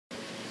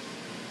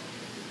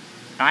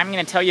I'm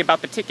going to tell you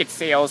about the ticket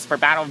sales for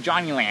Battle of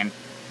Johnnyland.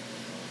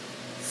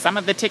 Some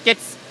of the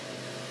tickets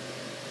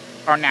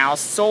are now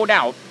sold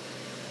out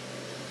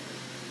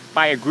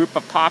by a group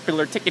of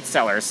popular ticket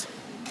sellers,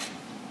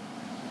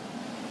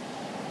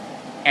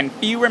 and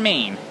few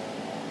remain.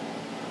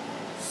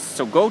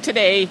 So go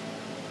today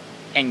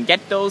and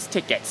get those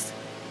tickets,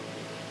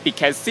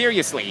 because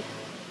seriously,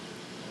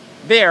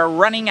 they're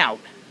running out.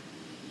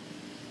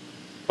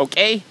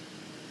 Okay?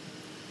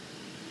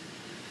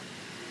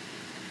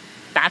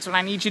 That's what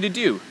I need you to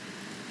do.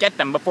 Get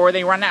them before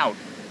they run out.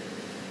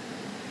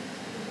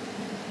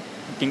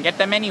 You can get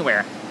them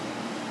anywhere.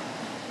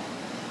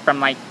 From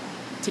like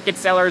ticket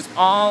sellers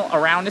all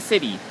around the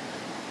city.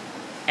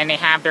 And they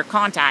have their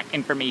contact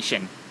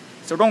information.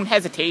 So don't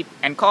hesitate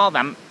and call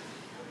them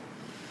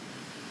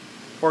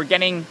for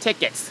getting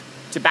tickets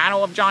to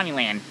Battle of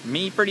Johnnyland,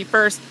 May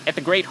 31st at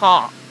the Great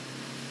Hall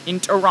in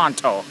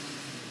Toronto.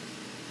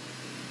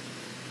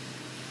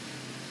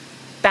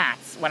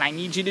 That's what I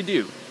need you to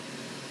do.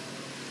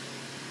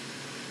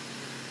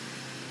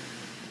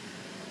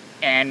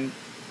 And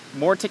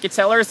more ticket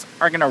sellers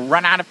are going to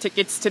run out of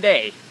tickets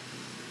today.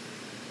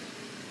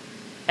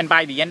 And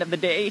by the end of the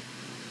day,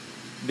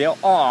 they'll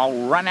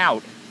all run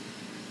out,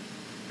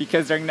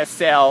 because they're going to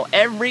sell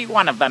every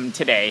one of them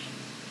today.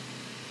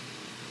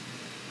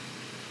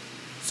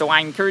 So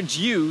I encourage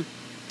you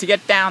to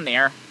get down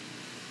there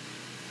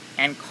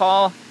and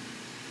call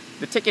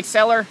the ticket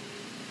seller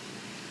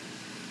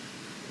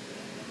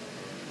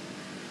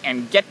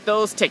and get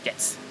those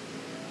tickets.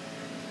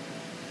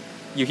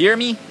 You hear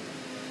me?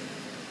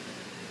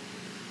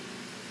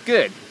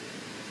 Good.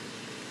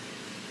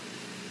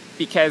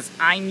 Because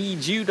I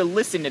need you to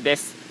listen to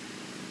this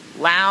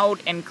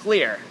loud and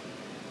clear.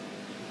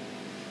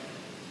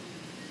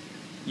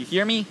 You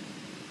hear me?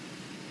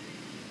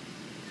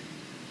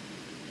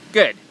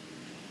 Good.